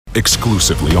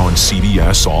Exclusively on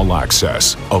CBS All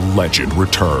Access, a legend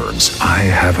returns. I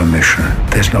have a mission.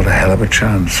 There's not a hell of a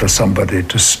chance for somebody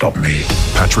to stop me.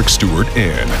 Patrick Stewart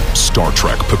in Star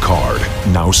Trek Picard,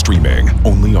 now streaming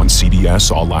only on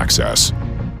CBS All Access.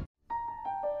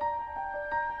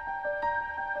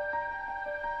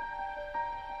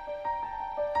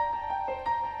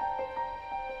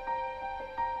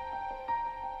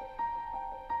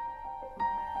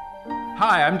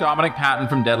 Hi, I'm Dominic Patten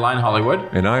from Deadline Hollywood.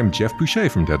 And I'm Geoff Boucher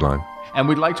from Deadline. And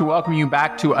we'd like to welcome you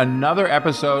back to another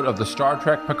episode of the Star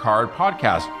Trek Picard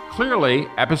Podcast. Clearly,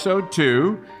 episode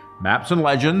 2, Maps and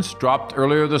Legends, dropped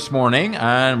earlier this morning.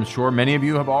 I'm sure many of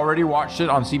you have already watched it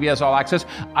on CBS All Access.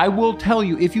 I will tell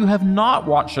you, if you have not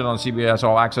watched it on CBS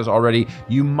All Access already,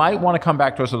 you might want to come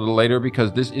back to us a little later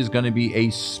because this is going to be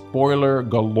a spoiler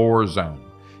galore zone.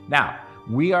 Now,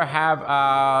 we have,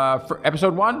 for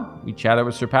episode 1, we chatted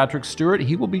with Sir Patrick Stewart.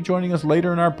 He will be joining us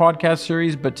later in our podcast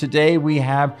series, but today we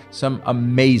have some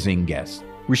amazing guests.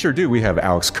 We sure do. We have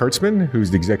Alex Kurtzman,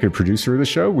 who's the executive producer of the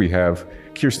show. We have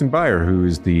Kirsten Beyer, who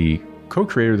is the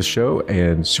co-creator of the show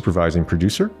and supervising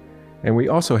producer. And we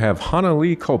also have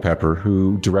Hanelle Culpepper,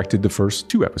 who directed the first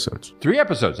 2 episods. 3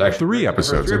 episodes, actually. 3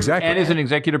 episodes, exactly. And is an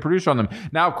executive producer on them.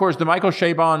 Now, of course, the Michael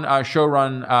Chabon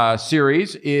showrun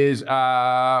series is,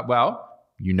 well,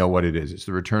 you know what it is. It's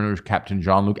the return of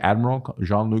Admiral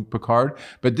Jean-Luc Picard.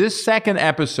 But this second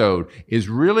episode is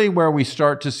really where we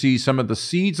start to see some of the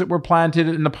seeds that were planted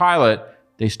in the pilot.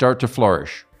 They start to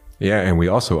flourish. Yeah, and we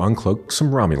also uncloak some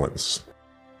Romulans.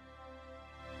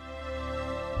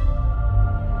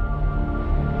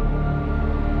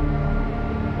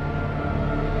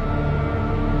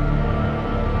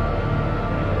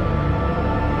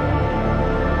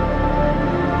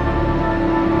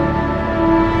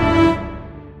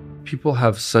 People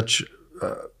have such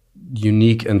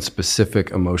unique and specific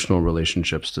emotional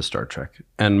relationships to Star Trek.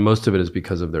 And most of it is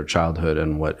because of their childhood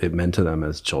and what it meant to them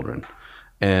as children.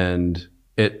 And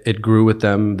it grew with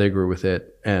them, they grew with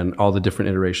it, and all the different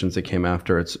iterations that came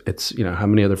after. It's you know, how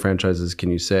many other franchises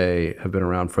can you say have been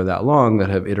around for that long that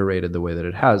have iterated the way that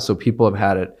it has? So people have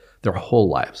had it their whole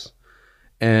lives.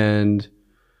 And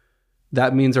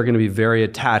that means they're going to be very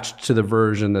attached to the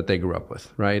version that they grew up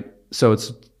with, right? So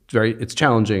it's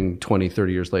challenging 20,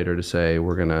 30 years later to say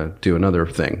we're going to do another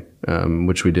thing,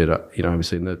 which we did,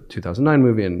 obviously in the 2009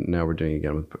 movie, and now we're doing it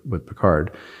again with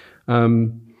Picard.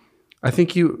 I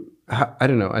think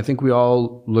I think we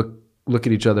all look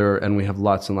at each other and we have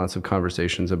lots and lots of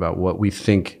conversations about what we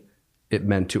think it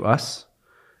meant to us,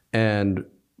 and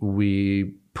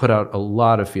we put out a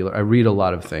lot of feelers. I read a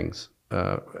lot of things.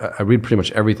 I read pretty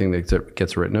much everything that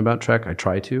gets written about Trek. I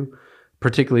try to.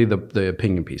 Particularly the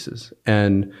opinion pieces.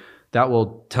 And that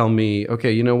will tell me,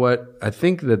 okay, you know what? I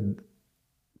think that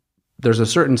there's a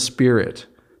certain spirit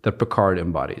that Picard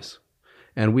embodies.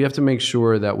 And we have to make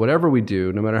sure that whatever we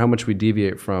do, no matter how much we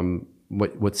deviate from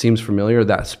what seems familiar,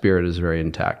 that spirit is very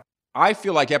intact. I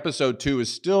feel like episode 2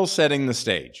 is still setting the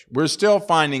stage. We're still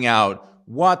finding out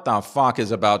what the fuck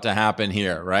is about to happen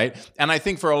here, right? And I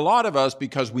think for a lot of us,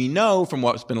 because we know from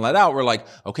what's been let out, we're like,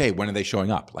 okay, when are they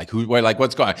showing up? Like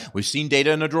what's going on? We've seen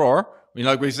Data in a drawer.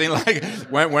 We've seen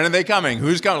when are they coming?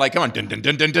 Who's coming? Like, come on, dun, dun,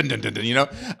 dun, dun, dun, dun,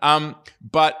 dun,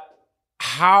 but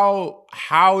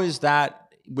how is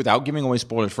that, without giving away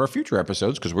spoilers for our future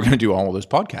episodes, because we're going to do all of those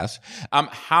podcasts,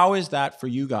 how is that for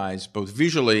you guys, both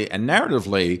visually and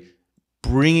narratively,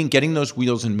 getting those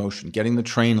wheels in motion, getting the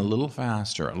train a little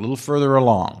faster, a little further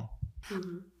along?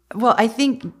 Well, I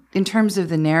think in terms of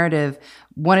the narrative,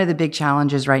 one of the big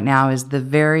challenges right now is the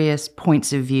various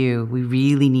points of view we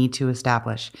really need to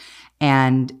establish,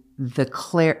 and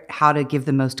how to give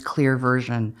the most clear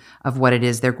version of what it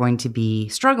is they're going to be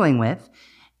struggling with,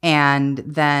 and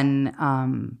then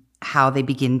how they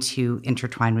begin to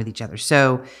intertwine with each other.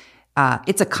 So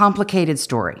it's a complicated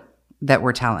story that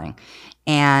we're telling,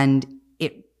 and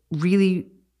really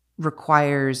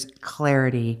requires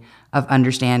clarity of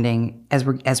understanding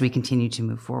as we continue to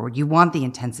move forward. You want the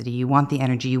intensity, you want the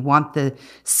energy, you want the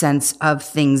sense of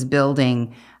things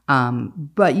building,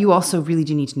 but you also really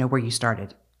do need to know where you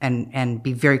started and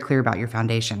be very clear about your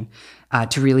foundation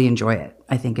to really enjoy it,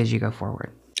 I think, as you go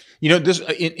forward. This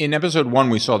in episode 1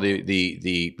 we saw the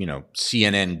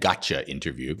CNN gotcha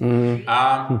interview,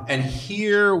 and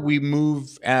here we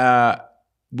move into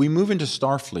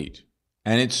Starfleet.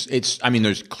 And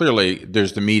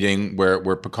there's the meeting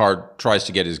where Picard tries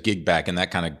to get his gig back, and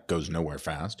that kind of goes nowhere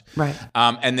fast. Right.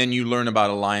 And then you learn about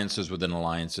alliances within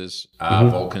alliances,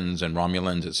 Vulcans and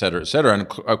Romulans, et cetera, and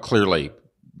clearly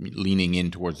leaning in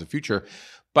towards the future.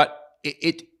 But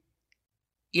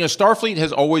Starfleet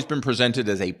has always been presented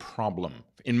as a problem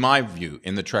in my view,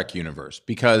 in the Trek universe,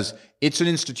 because it's an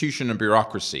institution of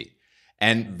bureaucracy.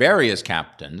 And various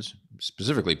captains,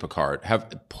 specifically Picard,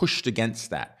 have pushed against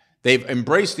that. They've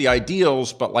embraced the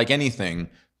ideals, but like anything,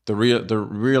 the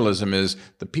realism is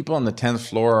the people on the 10th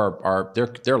floor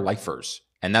they're lifers,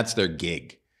 and that's their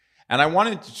gig. And I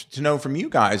wanted to know from you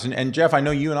guys, and Geoff, I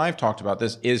know you and I have talked about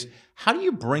this, is how do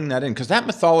you bring that in? Because that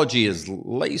mythology is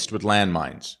laced with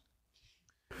landmines.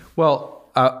 Well,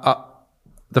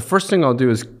 the first thing I'll do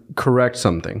is correct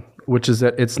something, which is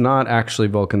that it's not actually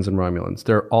Vulcans and Romulans.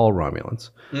 They're all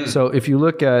Romulans. So if you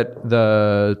look at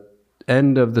the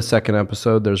end of the second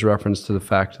episode, there's reference to the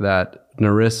fact that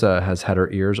Narissa has had her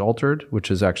ears altered,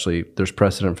 which is actually, there's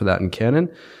precedent for that in canon.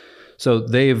 So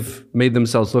they've made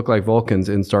themselves look like Vulcans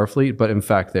in Starfleet, but in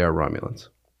fact, they are Romulans.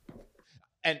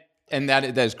 And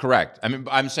that is correct. I mean,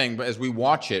 I'm saying as we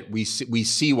watch it, we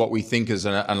see what we think is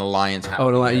an alliance happening. Oh,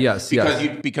 an alliance,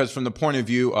 yes. Because from the point of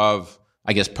view of,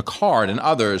 I guess, Picard and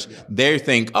others, they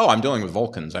think, oh, I'm dealing with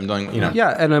Vulcans. I'm dealing,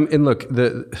 Yeah, and look,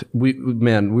 we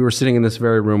were sitting in this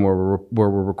very room where we're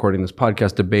recording this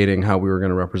podcast, debating how we were going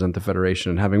to represent the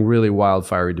Federation and having really wild,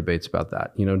 fiery debates about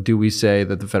that. Do we say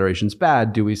that the Federation's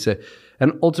bad? Do we say,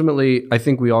 and ultimately, I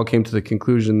think we all came to the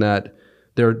conclusion that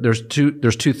there's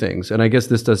two things, and I guess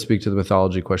this does speak to the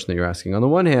mythology question that you're asking. On the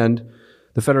one hand,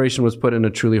 the Federation was put in a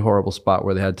truly horrible spot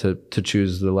where they had to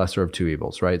choose the lesser of two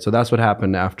evils, right? So that's what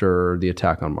happened after the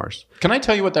attack on Mars. Can I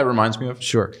tell you what that reminds me of?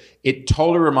 Sure. It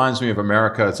totally reminds me of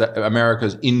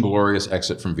America's inglorious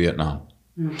exit from Vietnam.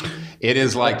 It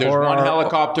is like there's one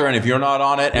helicopter, and if you're not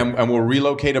on it, and we'll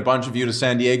relocate a bunch of you to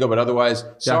San Diego, but otherwise,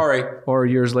 sorry. Or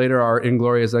years later, our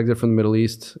inglorious exit from the Middle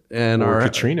East, and or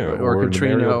Katrina, or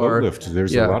Katrina, or boatlift.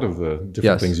 There's a lot of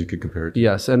different things you could compare it to.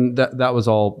 Yes, and that was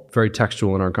all very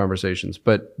textual in our conversations.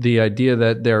 But the idea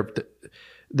that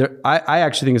I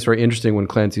actually think it's very interesting when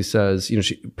Clancy says,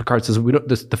 Picard says,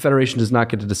 the Federation does not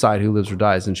get to decide who lives or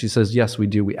dies, and she says, yes, we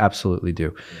do, we absolutely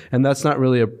do, and that's not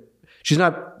really she's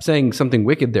not saying something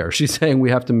wicked there. She's saying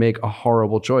we have to make a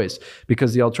horrible choice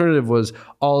because the alternative was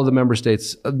all of the member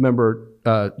states,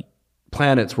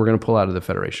 planets were going to pull out of the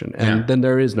Federation. And then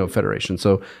there is no Federation.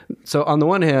 So on the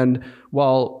one hand,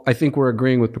 while I think we're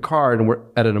agreeing with Picard and we're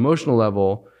at an emotional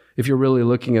level, if you're really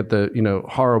looking at the,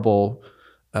 horrible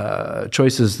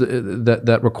choices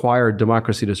that require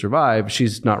democracy to survive,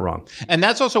 she's not wrong. And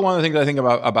that's also one of the things I think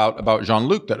about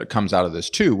Jean-Luc that comes out of this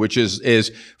too, which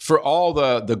is for all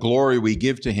the glory we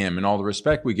give to him and all the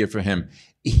respect we give for him,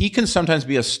 he can sometimes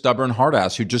be a stubborn hard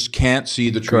ass who just can't see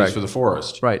the trees for the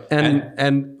forest. Right.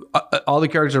 And all the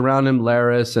characters around him,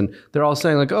 Laris, and they're all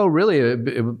saying like, oh, really?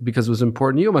 Because it was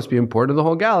important to you, it must be important to the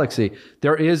whole galaxy.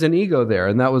 There is an ego there.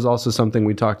 And that was also something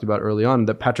we talked about early on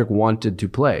that Patrick wanted to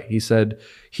play. He said,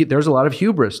 there's a lot of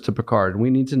hubris to Picard. We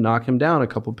need to knock him down a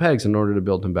couple pegs in order to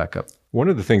build him back up. One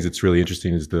of the things that's really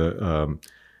interesting is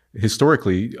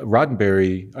historically,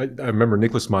 Roddenberry, I remember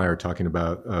Nicholas Meyer talking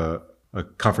about a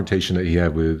confrontation that he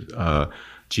had with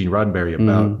Gene Roddenberry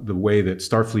about the way that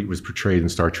Starfleet was portrayed in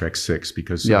Star Trek VI,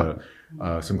 because some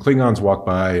Klingons walk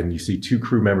by and you see two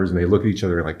crew members and they look at each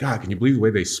other and like, God, can you believe the way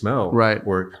they smell? Right.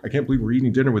 Or I can't believe we're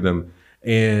eating dinner with them.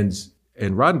 And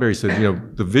Roddenberry said,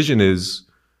 the vision is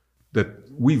that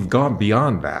we've gone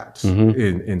beyond that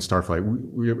in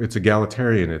Starflight. It's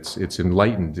egalitarian. It's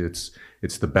enlightened.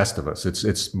 It's the best of us.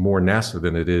 It's more NASA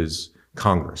than it is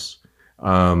Congress.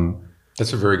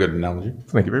 That's a very good analogy.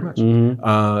 Thank you very much.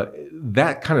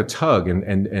 That kind of tug,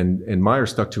 and Meyer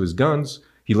stuck to his guns.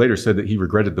 He later said that he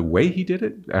regretted the way he did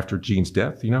it after Gene's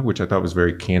death, which I thought was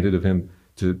very candid of him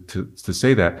to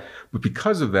say that. But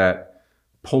because of that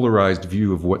polarized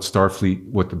view of what Starfleet,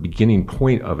 what the beginning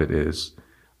point of it is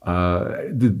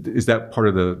that part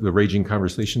of the raging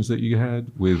conversations that you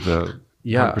had with?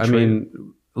 I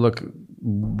mean, look,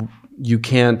 you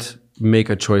can't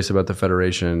make a choice about the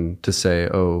Federation to say,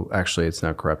 oh, actually, it's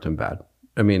now corrupt and bad.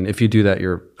 I mean, if you do that,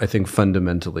 you're, I think,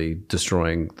 fundamentally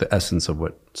destroying the essence of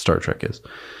what Star Trek is.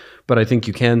 But I think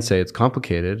you can say it's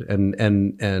complicated, and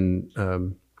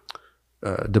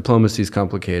diplomacy is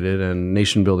complicated, and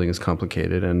nation building is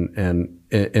complicated,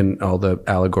 and all the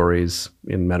allegories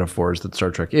and metaphors that Star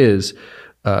Trek is,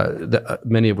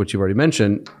 many of which you've already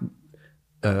mentioned.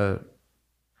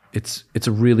 It's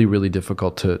really, really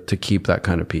difficult to keep that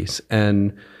kind of peace.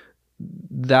 And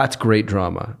that's great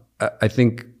drama. I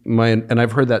think and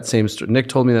I've heard that same story. Nick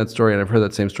told me that story, and I've heard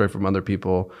that same story from other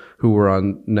people who were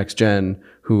on Next Gen,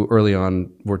 who early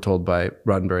on were told by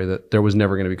Roddenberry that there was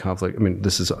never going to be conflict. I mean,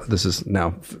 this is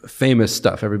now famous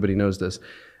stuff. Everybody knows this.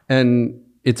 And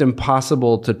it's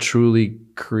impossible to truly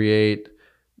create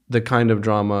the kind of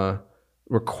drama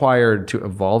required to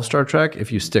evolve Star Trek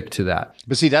if you stick to that.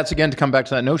 But see, that's again to come back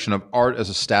to that notion of art as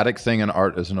a static thing and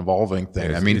art as an evolving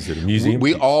thing. I mean, is it a museum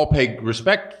we piece? all pay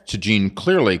respect to Gene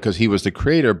clearly because he was the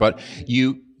creator, but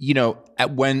you know,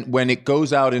 when it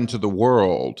goes out into the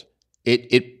world,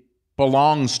 it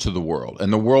belongs to the world,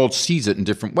 and the world sees it in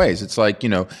different ways. It's like, you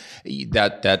know,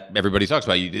 that everybody talks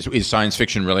about. Is science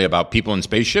fiction really about people in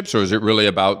spaceships, or is it really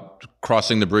about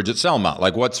crossing the bridge at Selma?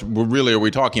 Like, what's really are we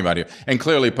talking about here? And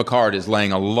clearly, Picard is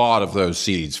laying a lot of those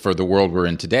seeds for the world we're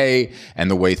in today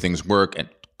and the way things work. And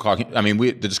I mean,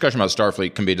 the discussion about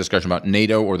Starfleet can be a discussion about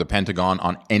NATO or the Pentagon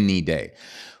on any day.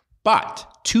 But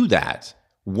to that,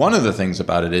 one of the things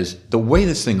about it is the way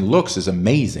this thing looks is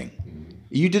amazing.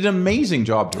 You did an amazing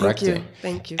job directing.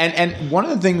 Thank you. And one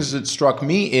of the things that struck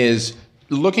me is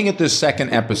looking at this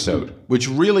second episode, which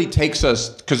really takes us,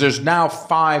 because there's now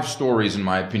 5 stories, in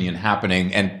my opinion,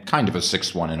 happening, and kind of a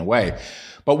 6th one in a way.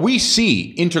 But we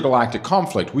see intergalactic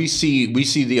conflict. We see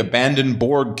the abandoned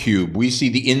Borg cube. We see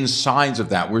the insides of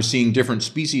that. We're seeing different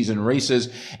species and races,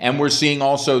 and we're seeing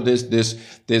also this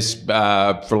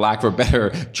for lack of a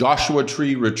better Joshua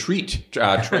Tree retreat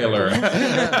trailer,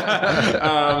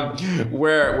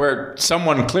 where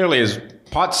someone clearly is.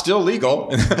 Pot's still legal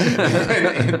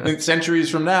in centuries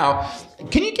from now.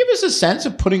 Can you give us a sense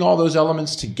of putting all those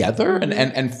elements together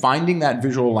and finding that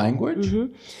visual language?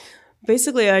 Mm-hmm.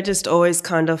 Basically, I just always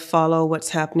kind of follow what's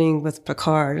happening with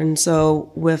Picard. And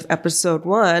so with episode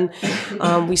 1,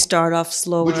 we start off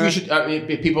slower. Which we should,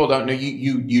 if people don't know,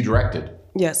 you directed.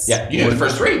 Yes. Yeah, you did the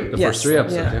first 3. The first 3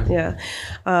 episodes, yeah.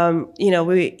 You know,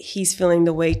 he's feeling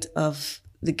the weight of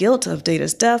the guilt of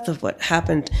Data's death, of what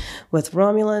happened with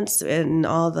Romulans and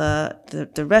all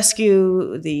the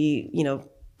rescue,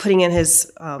 putting in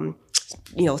his,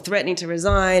 threatening to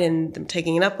resign and them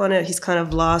taking it up on it. He's kind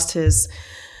of lost his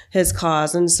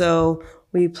cause. And so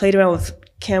we played around with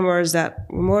cameras that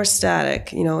were more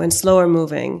static, and slower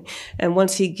moving. And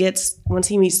once he meets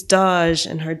Daj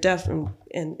and her death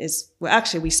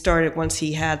we started once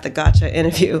he had the gotcha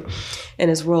interview and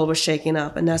his world was shaking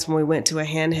up. And that's when we went to a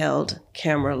handheld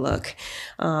camera look.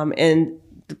 And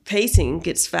the pacing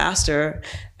gets faster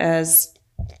as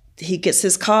he gets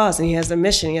his cause and he has a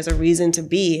mission, he has a reason to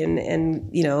be.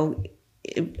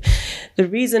 The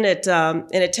reason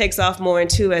it takes off more in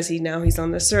 2 as he's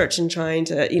on the search and trying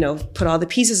to put all the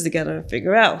pieces together and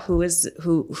figure out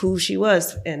who she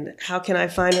was and how can I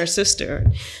find her sister,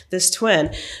 this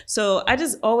twin. So I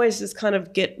just always kind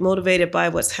of get motivated by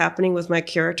what's happening with my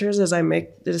characters as I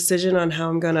make the decision on how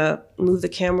I'm gonna move the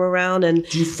camera around. And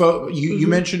do you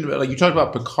mentioned, like, you talked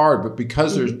about Picard, but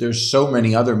because there's so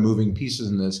many other moving pieces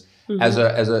in this. As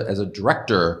a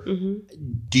director,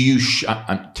 do you?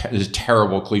 It's a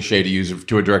terrible cliche to use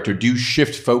to a director. Do you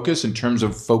shift focus in terms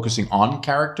of focusing on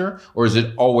character, or is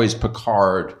it always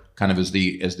Picard kind of as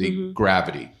the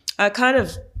gravity? I kind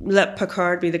of let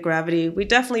Picard be the gravity. We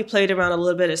definitely played around a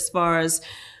little bit as far as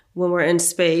when we're in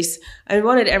space. I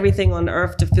wanted everything on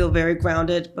Earth to feel very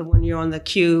grounded, but when you're on the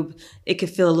cube, it could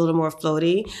feel a little more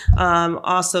floaty.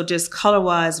 Also, just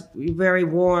color-wise, very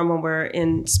warm when we're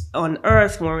on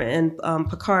Earth, when we're in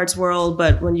Picard's world,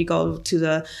 but when you go to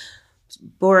the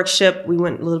Borg ship, we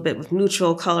went a little bit with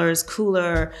neutral colors,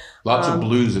 cooler. Lots of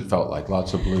blues, it felt like.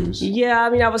 Lots of blues. Yeah, I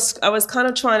mean, I was kind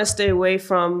of trying to stay away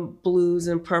from blues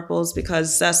and purples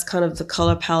because that's kind of the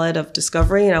color palette of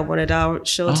Discovery, and I wanted our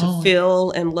show to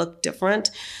feel and look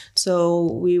different.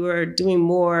 So we were doing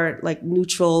more like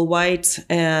neutral white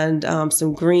and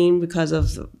some green because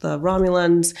of the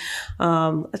Romulans.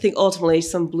 I think ultimately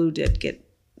some blue did get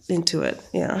into it,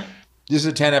 yeah. This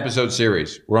is a 10-episode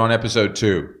series. We're on episode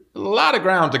 2. A lot of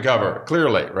ground to cover,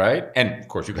 clearly, right? And of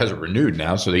course, you guys are renewed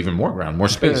now, so even more ground, more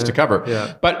space to cover.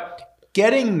 Yeah. But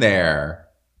getting there,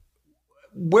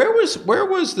 where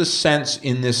was the sense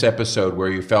in this episode where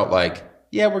you felt like,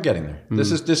 yeah, we're getting there.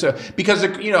 Because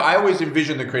I always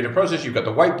envision the creative process. You've got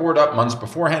the whiteboard up months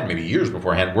beforehand, maybe years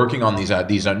beforehand, working on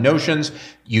these notions.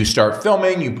 You start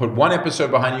filming. You put one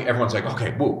episode behind you. Everyone's like,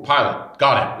 okay, woo, pilot,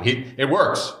 got it. It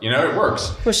works. It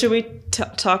works. Well, should we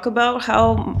talk about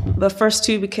how the first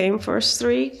 2 became first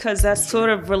 3? Because that's sort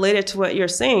of related to what you're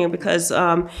saying. Because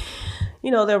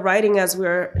they're writing as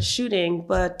we're shooting,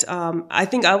 but I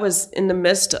think I was in the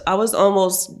midst. I was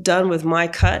almost done with my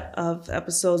cut of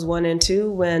episodes 1 and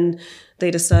 2 when they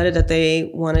decided that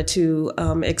they wanted to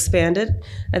expand it.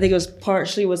 I think it was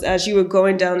partially as you were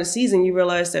going down the season, you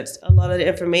realized that a lot of the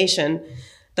information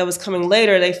that was coming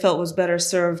later, they felt was better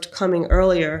served coming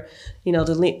earlier,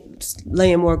 to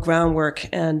lay in more groundwork.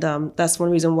 And that's one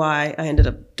reason why I ended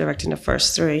up directing the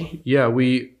first 3. Yeah,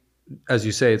 as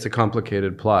you say, it's a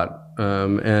complicated plot.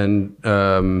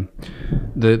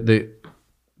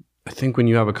 I think when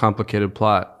you have a complicated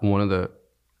plot, one of the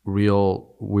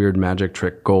real weird magic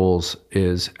trick goals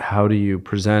is how do you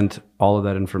present all of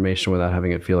that information without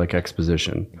having it feel like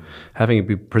exposition, having it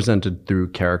be presented through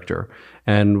character.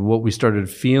 And what we started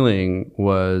feeling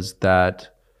was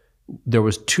that there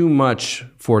was too much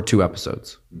for 2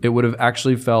 episodes. It would have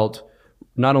actually felt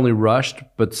not only rushed,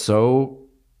 but so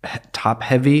top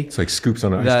heavy. It's like scoops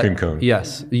on an ice cream cone.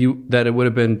 Yes, that it would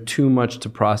have been too much to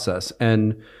process.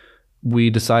 And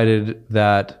we decided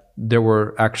that there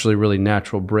were actually really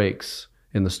natural breaks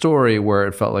in the story where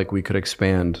it felt like we could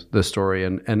expand the story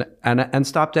and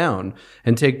stop down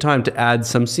and take time to add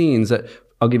some scenes that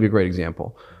I'll give you a great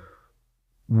example.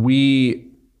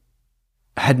 We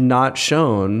had not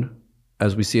shown,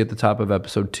 as we see at the top of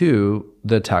episode 2,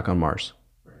 the attack on Mars,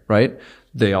 right?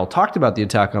 They all talked about the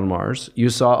attack on Mars. You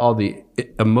saw all the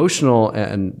emotional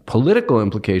and political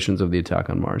implications of the attack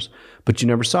on Mars, but you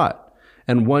never saw it.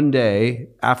 And one day,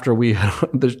 after we had,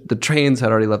 the trains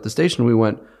had already left the station, we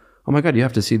went, oh my God, you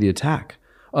have to see the attack.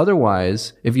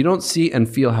 Otherwise, if you don't see and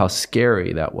feel how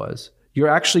scary that was, you're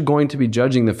actually going to be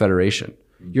judging the Federation.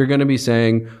 You're going to be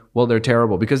saying, well, they're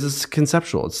terrible, because it's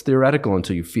conceptual. It's theoretical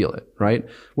until you feel it, right?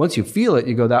 Once you feel it,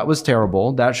 you go, that was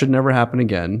terrible. That should never happen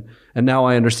again. And now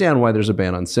I understand why there's a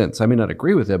ban on synths. I may not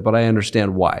agree with it, but I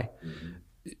understand why.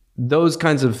 Those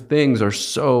kinds of things are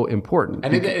so important.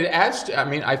 And it adds to, I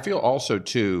mean, I feel also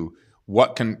too,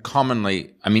 what can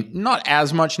commonly, I mean, not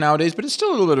as much nowadays, but it's still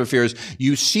a little bit of fear is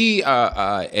you see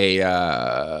a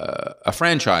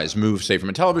franchise move, say, from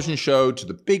a television show to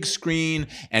the big screen,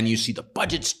 and you see the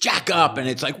budgets jack up, and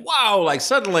it's like, wow, like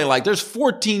suddenly, like there's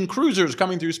 14 cruisers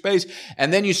coming through space,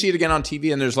 and then you see it again on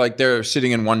TV, and there's like they're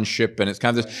sitting in one ship, and it's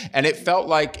kind of this, and it felt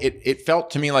like it felt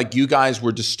to me like you guys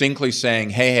were distinctly saying,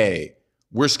 hey,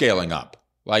 we're scaling up.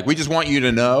 Like, we just want you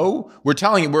to know, we're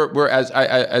telling you, we're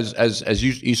as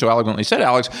you so eloquently said,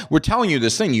 Alex, we're telling you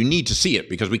this thing, you need to see it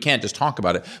because we can't just talk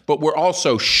about it, but we're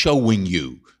also showing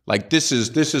you, like, this is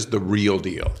the real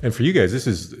deal. And for you guys, this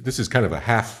is kind of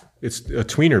it's a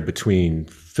tweener between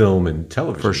film and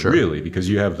television, for sure. Really, because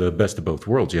you have the best of both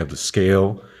worlds. You have the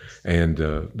scale and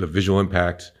the visual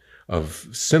impact of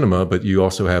cinema, but you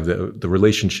also have the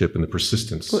relationship and the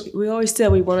persistence. We always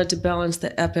said we wanted to balance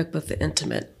the epic with the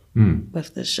intimate.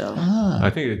 With this show. I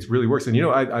think it really works. And, you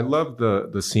know, I love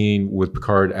the scene with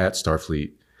Picard at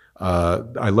Starfleet.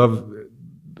 I love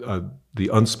the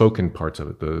unspoken parts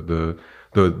of it.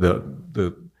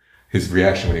 His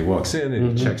reaction when he walks in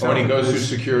and he checks out. When he goes through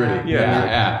security.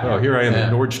 Yeah. Oh, here I am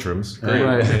at Nordstrom's. Great.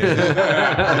 Right.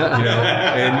 And, you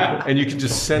know, and you can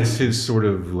just sense his sort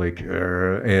of like,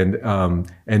 and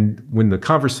when the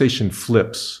conversation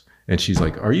flips and she's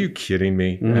like, "Are you kidding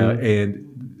me?" And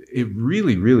it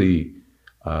really,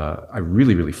 I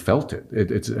really felt it.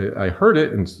 I heard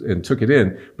it and took it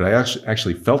in, but I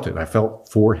actually felt it. I felt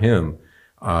for him,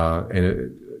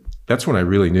 that's when I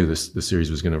really knew the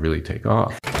series was going to really take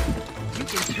off. You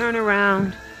can turn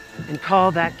around and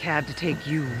call that cab to take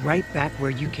you right back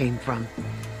where you came from.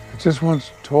 I just want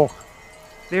to talk.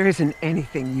 There isn't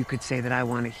anything you could say that I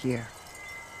want to hear.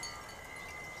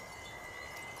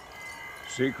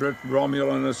 Secret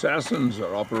Romulan assassins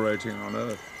are operating on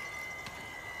Earth.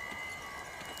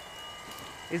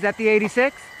 Is that the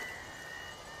 86?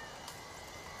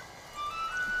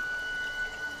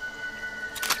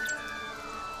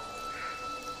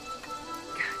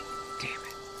 God damn it.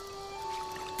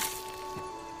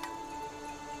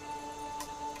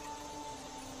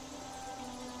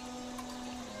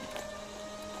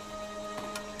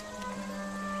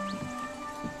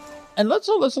 And let's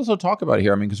also talk about it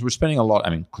here. I mean, because we're spending a lot.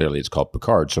 I mean, clearly it's called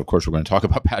Picard, so of course we're going to talk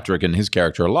about Patrick and his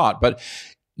character a lot. But,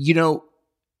 you know,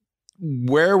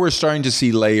 where we're starting to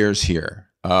see layers here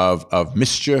of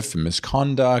mischief and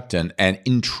misconduct and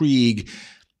intrigue,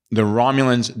 the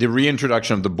Romulans, the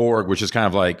reintroduction of the Borg, which is kind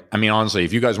of like, I mean, honestly,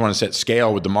 if you guys want to set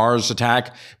scale with the Mars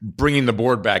attack, bringing the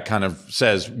Borg back kind of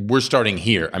says, we're starting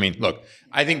here. I mean, look,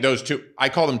 I think those two, I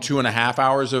call them 2.5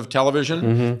 hours of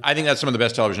television. I think that's some of the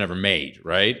best television ever made,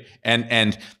 right?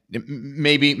 And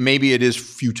maybe it is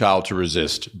futile to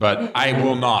resist, but I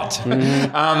will not.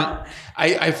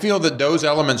 I feel that those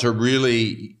elements are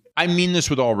really, I mean this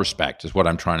with all respect, is what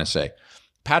I'm trying to say.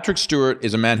 Patrick Stewart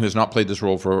is a man who has not played this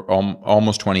role for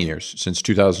almost 20 years, since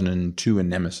 2002 in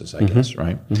Nemesis, I guess,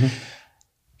 right?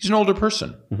 He's an older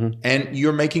person, and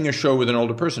you're making a show with an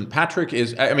older person. Patrick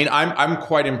is, I mean, I'm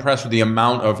quite impressed with the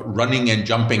amount of running and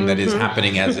jumping that is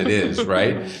happening as it is,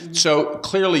 right? So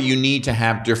clearly you need to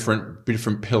have different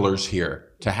pillars here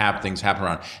to have things happen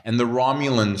around. And the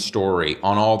Romulan story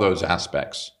on all those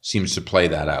aspects seems to play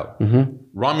that out.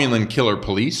 Romulan killer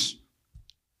police,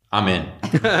 I'm in.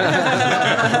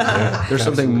 There's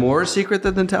something more secret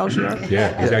than Tal Shiar?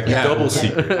 Yeah, exactly. Double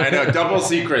secret. I know, double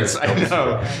secrets. I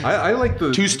know. I like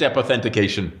the two-step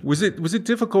authentication. Was it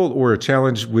difficult or a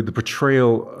challenge with the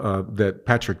portrayal that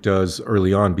Patrick does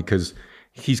early on, because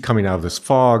he's coming out of this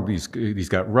fog, he's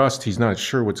got rust, he's not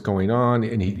sure what's going on,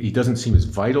 and he doesn't seem as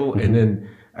vital. And then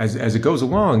as it goes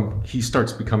along, he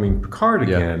starts becoming Picard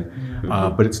again.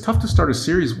 But it's tough to start a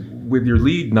series with your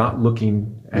lead not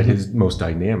looking at his most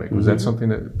dynamic. Was that something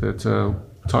that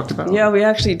talked about? Yeah, we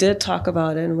actually did talk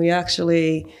about it, and we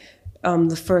actually,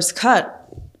 the first cut,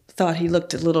 thought he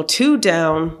looked a little too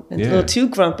down and a little too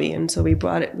grumpy, and so we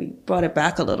brought it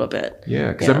back a little bit.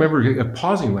 Yeah, because I remember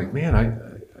pausing, like, man, I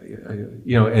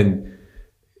and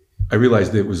I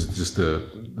realized it was just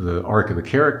the arc of the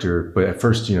character, but at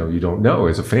first, you don't know.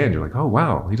 As a fan, you're like, oh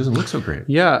wow, he doesn't look so great.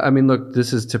 Yeah, I mean, look,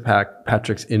 this is to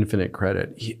Patrick's infinite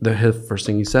credit. The first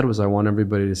thing he said was, "I want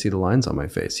everybody to see the lines on my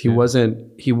face." He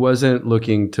wasn't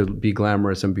looking to be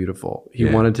glamorous and beautiful. He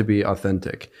wanted to be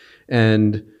authentic.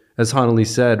 And as Hanelle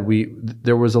said,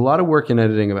 there was a lot of work in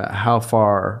editing about how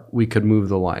far we could move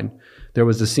the line. There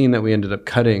was a scene that we ended up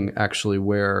cutting, actually,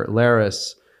 where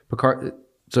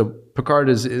Picard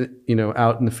is,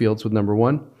 out in the fields with number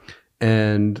one,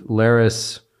 and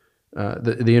Laris,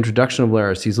 the introduction of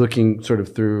Laris, he's looking sort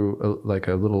of through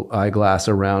a little eyeglass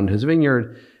around his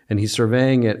vineyard, and he's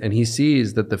surveying it, and he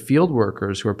sees that the field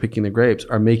workers who are picking the grapes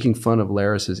are making fun of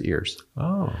Laris's ears.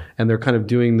 Oh. And they're kind of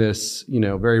doing this,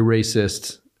 very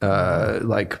racist,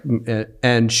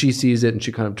 and she sees it, and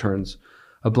she kind of turns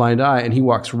a blind eye, and he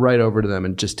walks right over to them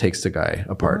and just takes the guy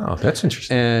apart. Oh, that's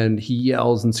interesting. And he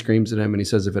yells and screams at him, and he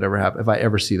says, if I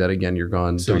ever see that again, you're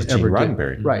gone. So he's Gene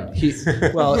Roddenberry. Right.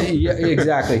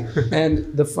 Exactly.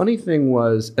 And the funny thing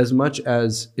was, as much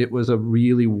as it was a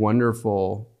really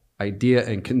wonderful idea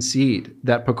and conceit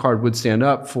that Picard would stand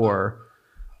up for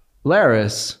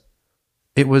Laris,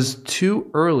 it was too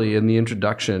early in the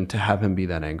introduction to have him be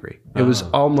that angry. It was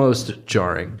almost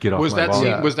jarring. Get off was my that ball.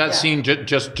 scene? Was that scene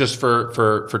just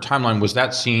for timeline? Was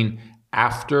that scene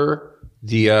after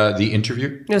the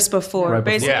interview? It's before. Right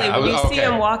before. Basically, when we see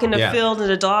him walk in the field and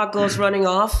the dog goes running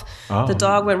off, the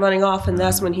dog went running off, and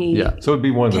that's when he. Yeah. So it'd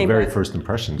be one of the very back. first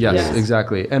impressions. Yes,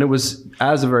 exactly. And it was,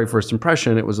 as a very first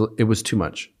impression, it was too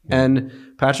much. Yeah. And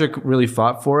Patrick really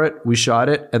fought for it. We shot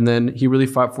it, and then he really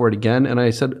fought for it again. And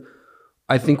I said,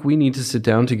 I think we need to sit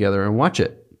down together and watch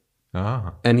it.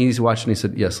 And he's watching, he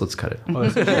said, yes, let's cut it. Oh,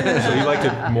 so he liked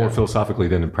it more philosophically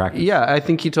than in practice. Yeah, I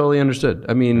think he totally understood.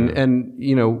 I mean, and,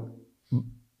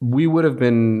 we would have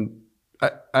been,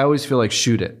 I always feel like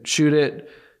shoot it,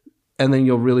 and then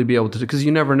you'll really be able to, because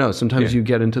you never know. Sometimes you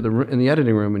get into in the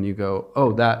editing room and you go,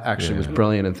 oh, that actually was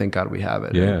brilliant, and thank God we have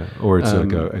it. Yeah, or it's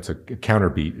it's a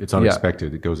counter beat. It's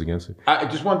unexpected. It goes against it.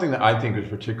 Just one thing that I think is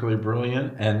particularly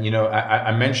brilliant, and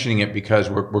I'm mentioning it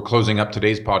because we're closing up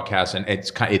today's podcast, and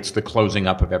it's the closing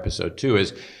up of episode 2,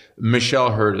 is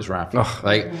Michelle Hurd as Raffi.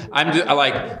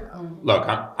 Look,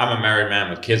 I'm a married man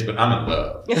with kids, but I'm in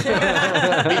love because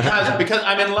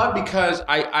I'm in love because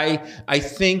I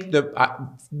think that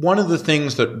one of the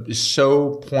things that is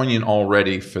so poignant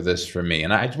already for me,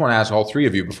 and I just want to ask all three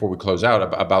of you before we close out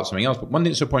about something else, but one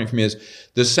thing that's so poignant for me is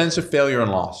the sense of failure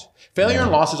and loss. Failure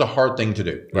and loss is a hard thing to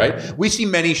do, right? Yeah. We see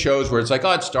many shows where it's like,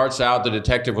 it starts out, the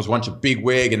detective was once a big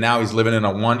wig, and now he's living in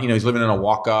a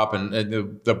walk up, and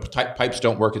the pipes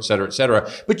don't work, et cetera, et cetera.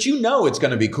 But it's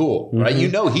going to be cool, right?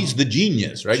 He's the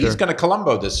genius, right? Sure. He's going to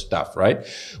Columbo this stuff, right?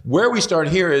 Where we start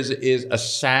here is a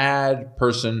sad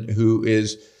person who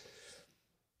is.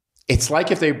 It's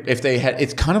like if they had.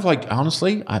 It's kind of like,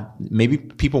 honestly, maybe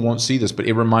people won't see this, but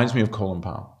it reminds me of Colin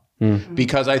Powell.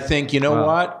 Because I think,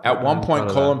 what? At one point,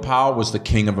 Colin Powell was the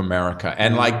king of America.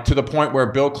 And to the point where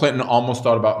Bill Clinton almost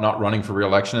thought about not running for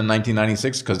re-election in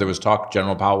 1996 because there was talk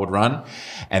General Powell would run.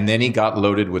 And then he got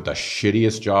loaded with the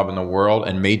shittiest job in the world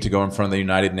and made to go in front of the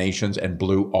United Nations and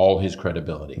blew all his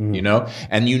credibility, And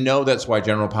that's why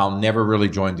General Powell never really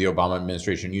joined the Obama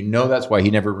administration. That's why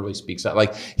he never really speaks out.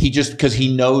 Because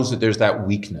he knows that there's that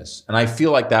weakness. And I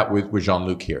feel like that with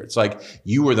Jean-Luc here. It's like,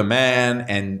 you were the man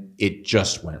and it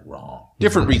just went wrong.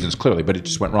 Different reasons, clearly, but it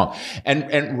just went wrong. And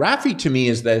Raffi to me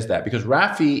is that because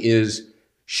Raffi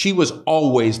she was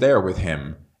always there with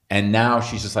him, and now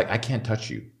she's just like, I can't touch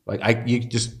you.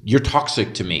 You're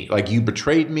toxic to me. You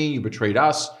betrayed me, you betrayed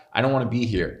us. I don't want to be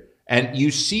here. And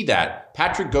you see that.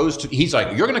 Patrick he's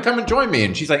like, you're going to come and join me.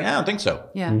 And she's like, I don't think so.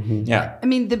 Yeah. Mm-hmm. Yeah. I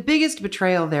mean, the biggest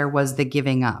betrayal there was the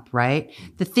giving up, right?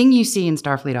 The thing you see in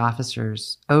Starfleet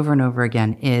officers over and over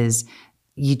again is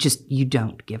you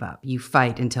don't give up. You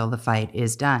fight until the fight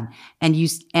is done.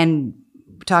 And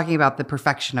talking about the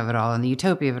perfection of it all and the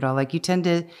utopia of it all, you tend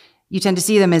to you tend to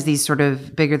see them as these sort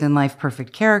of bigger than life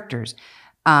perfect characters.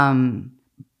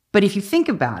 But if you think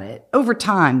about it, over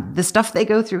time, the stuff they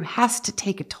go through has to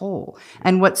take a toll.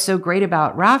 And what's so great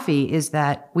about Raffi is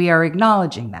that we are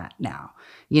acknowledging that now.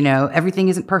 You know, everything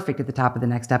isn't perfect at the top of the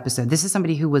next episode. This is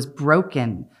somebody who was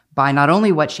broken by not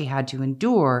only what she had to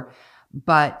endure,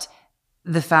 but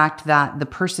the fact that the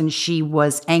person she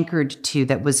was anchored to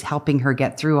that was helping her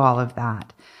get through all of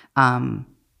that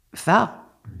fell.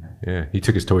 Yeah, he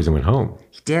took his toys and went home.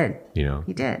 He did. You know,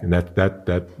 he did. And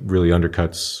that really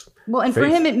undercuts. Well, and faith. for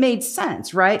him, it made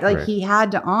sense, right? Like Right. he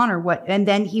had to honor what, and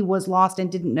then he was lost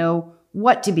and didn't know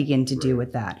what to begin to do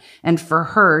with that. And for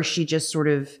her, she just sort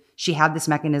of, she had this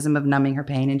mechanism of numbing her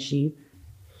pain and she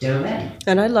dove in.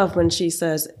 And I love when she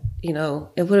says, you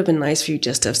know, it would have been nice for you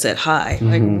just to have said hi.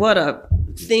 Like, what a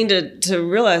thing to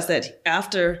realize that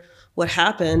after what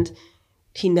happened,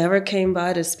 he never came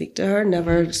by to speak to her,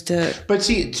 never to... But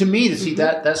see, to me,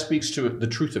 that speaks to the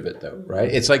truth of it, though,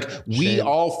 right? It's like we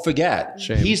all forget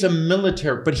he's a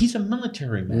military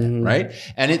man, right?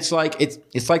 And it's like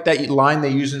that line they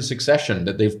use in Succession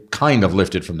that they've kind of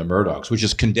lifted from the Murdochs, which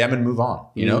is condemn and move on,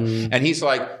 you know. And he's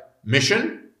like,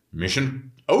 mission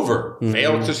over,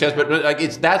 failed success, but like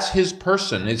that's his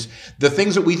person. It's the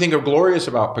things that we think are glorious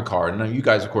about Picard. And you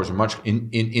guys, of course, are much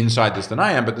inside this than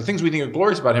I am. But the things we think are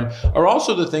glorious about him are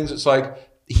also the things that's like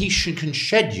he can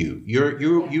shed you.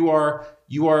 You are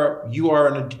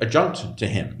an adjunct to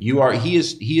him. He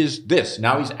is this.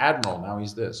 Now he's admiral. Now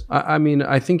he's this. I mean,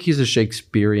 I think he's a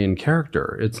Shakespearean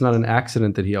character. It's not an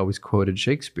accident that he always quoted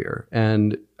Shakespeare.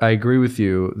 And I agree with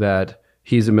you that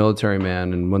he's a military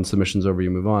man, and once the mission's over, you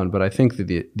move on. But I think that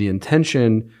the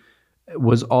intention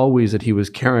was always that he was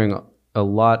carrying a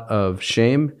lot of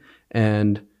shame,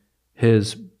 and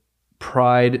his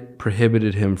pride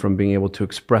prohibited him from being able to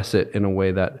express it in a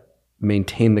way that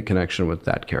maintained the connection with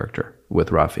that character, with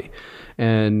Raffi.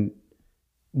 And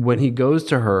when he goes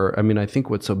to her, I mean, I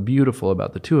think what's so beautiful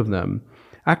about the two of them,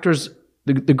 actors,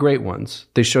 the great ones,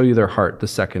 they show you their heart the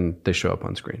second they show up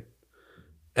on screen.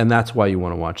 And that's why you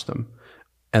want to watch them.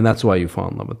 And that's why you fall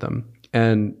in love with them.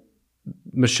 And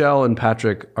Michelle and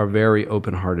Patrick are very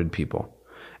open-hearted people.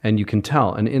 And you can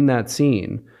tell. And in that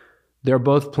scene, they're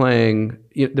both playing.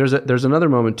 There's another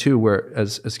moment too where,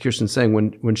 as Kirsten's saying,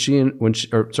 when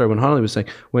Hanelle was saying,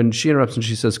 when she interrupts and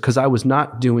she says, "Because I was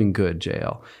not doing good,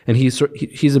 JL," and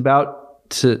he's about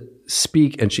to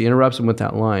speak, and she interrupts him with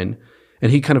that line,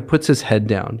 and he kind of puts his head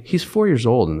down. He's 4 years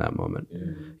old in that moment,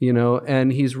 you know,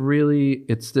 and he's really.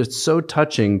 It's so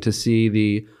touching to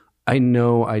see I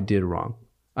know I did wrong.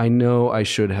 I know I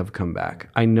should have come back.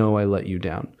 I know I let you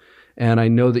down. And I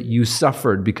know that you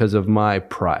suffered because of my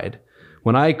pride.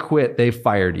 When I quit, they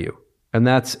fired you. And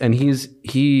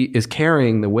he is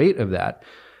carrying the weight of that.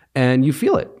 And you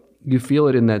feel it. You feel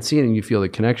it in that scene, and you feel the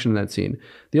connection in that scene.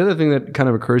 The other thing that kind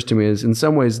of occurs to me is, in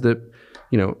some ways, that,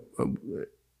 you know,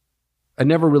 I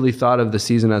never really thought of the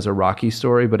season as a Rocky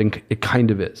story, but it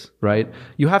kind of is, right?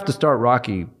 You have to start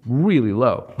Rocky really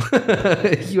low.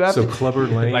 Clubber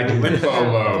Lane, Like limbo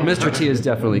low. Mr. T is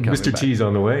definitely coming Mr. back. T's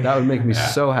on the way. That would make me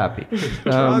so happy.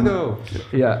 Drago.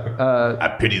 Yeah. I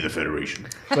pity the Federation.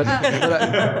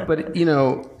 But you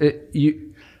know,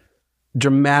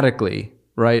 dramatically,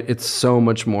 right? It's so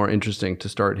much more interesting to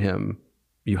start him.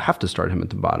 You have to start him at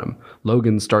the bottom.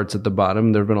 Logan starts at the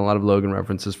bottom. There have been a lot of Logan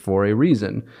references for a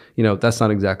reason. You know, that's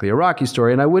not exactly a Rocky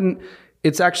story. And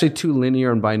it's actually too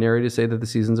linear and binary to say that the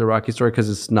season's a Rocky story, because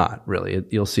it's not really.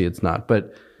 You'll see it's not.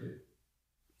 But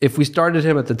if we started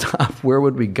him at the top, where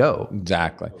would we go?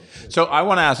 Exactly. So I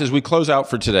want to ask, as we close out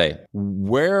for today,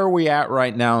 where are we at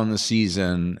right now in the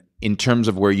season in terms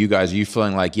of where are you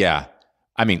feeling like, yeah,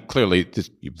 I mean, clearly, this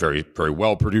very, very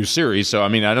well-produced series. So, I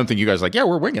mean, I don't think you guys are like, yeah,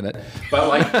 we're winging it. But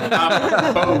like,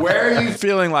 but where are you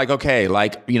feeling like, okay,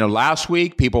 like, you know, last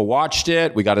week people watched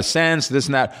it, we got a sense, this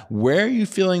and that. Where are you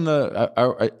feeling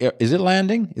is it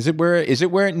landing? Is it where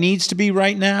it needs to be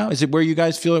right now? Is it where you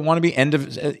guys feel it want to be? End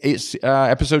of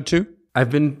episode 2?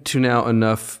 I've been to now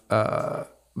enough,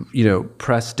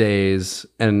 press days,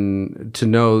 and to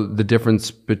know the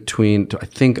difference I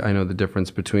think I know the difference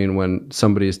between when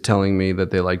somebody is telling me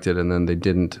that they liked it and then they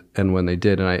didn't, and when they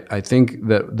did. And I think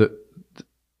that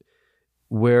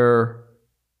where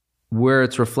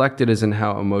it's reflected is in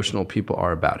how emotional people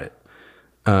are about it.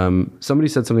 Somebody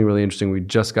said something really interesting. We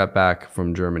just got back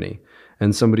from Germany,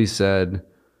 and somebody said,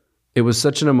 it was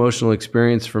such an emotional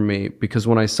experience for me because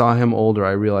when I saw him older,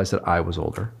 I realized that I was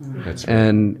older. That's right.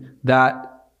 And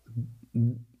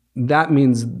that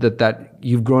means that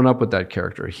you've grown up with that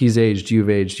character. He's aged,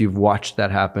 you've watched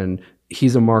that happen.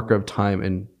 He's a marker of time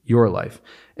in your life.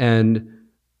 And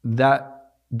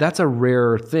that that's a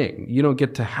rare thing. You don't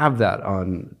get to have that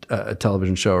on a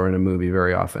television show or in a movie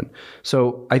very often.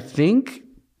 So I think,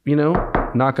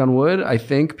 knock on wood, I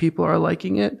think people are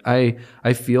liking it.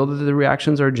 I feel that the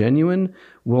reactions are genuine.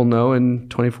 We'll know in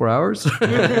 24 hours.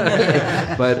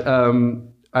 But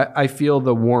I feel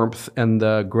the warmth and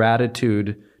the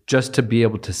gratitude just to be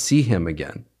able to see him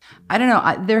again. I don't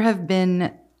know. There have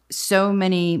been so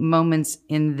many moments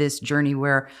in this journey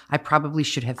where I probably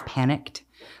should have panicked,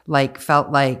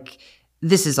 felt like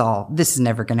this is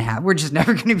never going to happen. We're just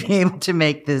never going to be able to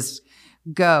make this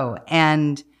go.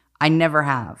 And I never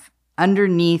have.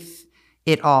 Underneath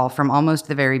it all, from almost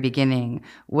the very beginning,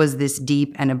 was this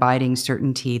deep and abiding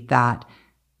certainty that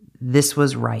this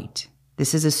was right.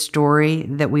 This is a story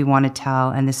that we want to tell,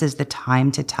 and this is the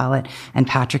time to tell it. And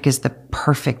Patrick is the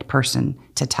perfect person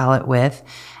to tell it with.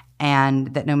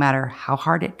 And that no matter how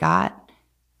hard it got,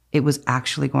 it was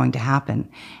actually going to happen.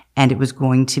 And it was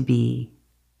going to be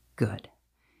good.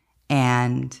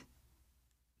 And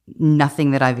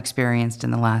nothing that I've experienced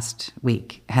in the last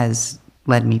week has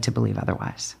led me to believe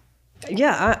otherwise.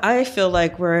 Yeah, I feel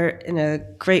like we're in a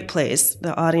great place.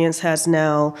 The audience has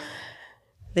now,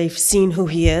 they've seen who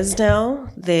he is now.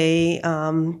 They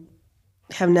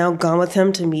have now gone with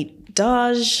him to meet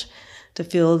Daj, to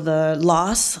feel the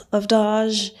loss of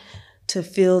Daj, to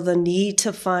feel the need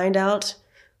to find out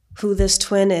who this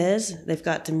twin is. They've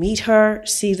got to meet her,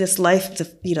 see this life.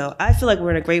 I feel like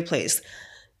we're in a great place.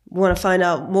 We want to find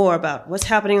out more about what's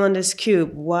happening on this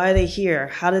cube. Why are they here?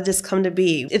 How did this come to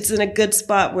be? It's in a good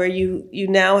spot where you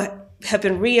now have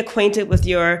been reacquainted with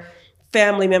your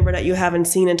family member that you haven't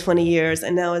seen in 20 years.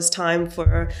 And now it's time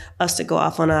for us to go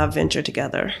off on our adventure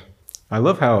together. I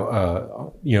love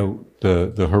how,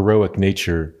 the heroic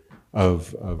nature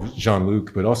of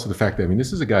Jean-Luc, but also the fact that,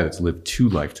 this is a guy that's lived 2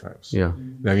 lifetimes. Yeah.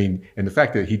 And the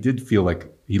fact that he did feel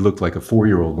like he looked like a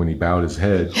 4-year-old when he bowed his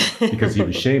head because he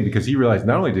was shamed, because he realized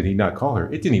not only did he not call her,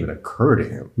 it didn't even occur to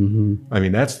him.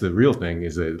 Mm-hmm. That's the real thing,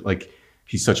 is that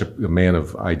he's such a man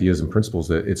of ideas and principles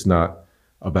that it's not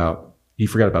about, he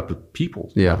forgot about the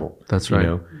people level. That's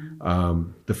right.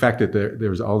 The fact that there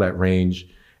was all that range.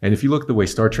 And if you look at the way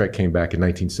Star Trek came back in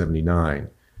 1979,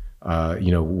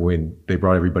 when they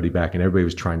brought everybody back and everybody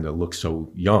was trying to look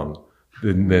so young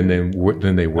than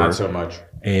they were. Not so much.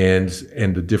 And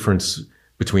the difference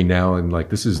between now and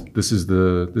this is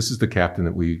the captain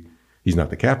that he's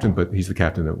not the captain, but he's the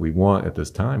captain that we want at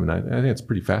this time. And I think it's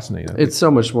pretty fascinating. It's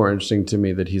so much more interesting to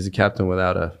me that he's a captain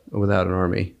without an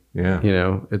army.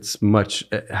 Yeah. It's much,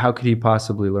 how could he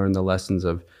possibly learn the lessons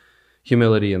of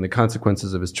humility and the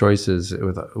consequences of his choices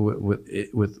with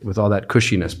all that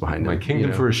cushiness behind him? My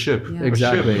kingdom for a ship. Yeah.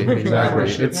 Exactly.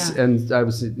 Yeah. And I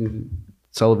was,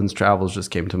 Sullivan's Travels just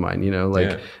came to mind,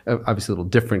 obviously a little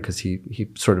different because he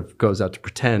sort of goes out to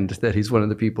pretend that he's one of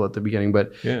the people at the beginning,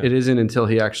 but it isn't until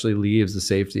he actually leaves the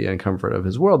safety and comfort of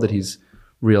his world that he's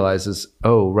realizes,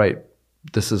 oh, right,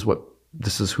 this is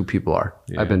who people are.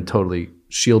 Yeah. I've been totally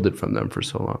shielded from them for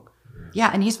so long. Yeah,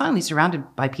 and he's finally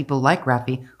surrounded by people like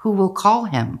Raffi who will call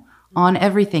him on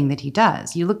everything that he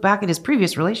does. You look back at his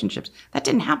previous relationships, that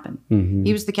didn't happen. Mm-hmm.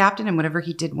 He was the captain, and whatever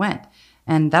he did went.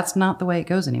 And that's not the way it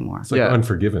goes anymore. It's like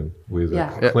Unforgiven with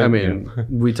Clint.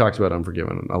 We talked about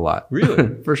Unforgiven a lot.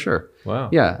 Really? For sure. Wow.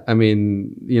 Yeah. One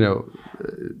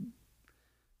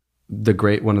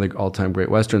of the all-time great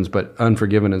Westerns, but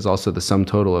Unforgiven is also the sum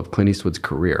total of Clint Eastwood's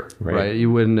career, right?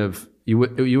 You wouldn't have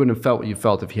felt what you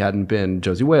felt if he hadn't been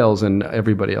Josie Wales and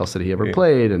everybody else that he ever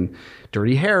played, and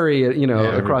Dirty Harry,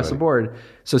 across the board.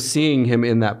 So seeing him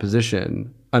in that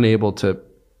position, unable to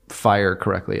fire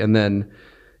correctly, and then,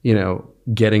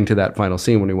 getting to that final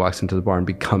scene when he walks into the bar and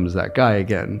becomes that guy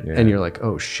again, and you're like,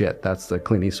 oh shit, that's the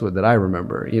Clint Eastwood that I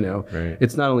remember.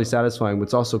 It's not only satisfying, but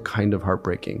it's also kind of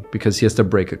heartbreaking because he has to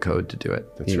break a code to do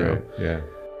it. That's right. Yeah.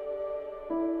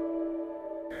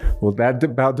 Well, that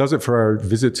about does it for our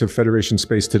visit to Federation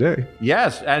Space today.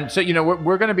 Yes, and so,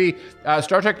 we're going to be,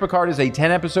 Star Trek Picard is a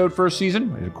 10-episode first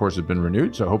season. It, of course, has been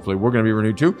renewed, so hopefully we're going to be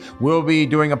renewed too. We'll be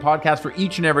doing a podcast for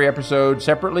each and every episode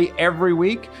separately every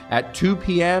week at 2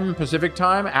 p.m. Pacific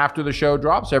time after the show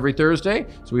drops every Thursday.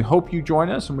 So we hope you join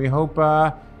us, and we hope,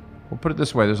 we'll put it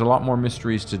this way, there's a lot more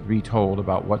mysteries to be told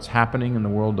about what's happening in the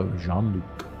world of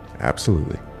Jean-Luc.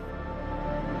 Absolutely.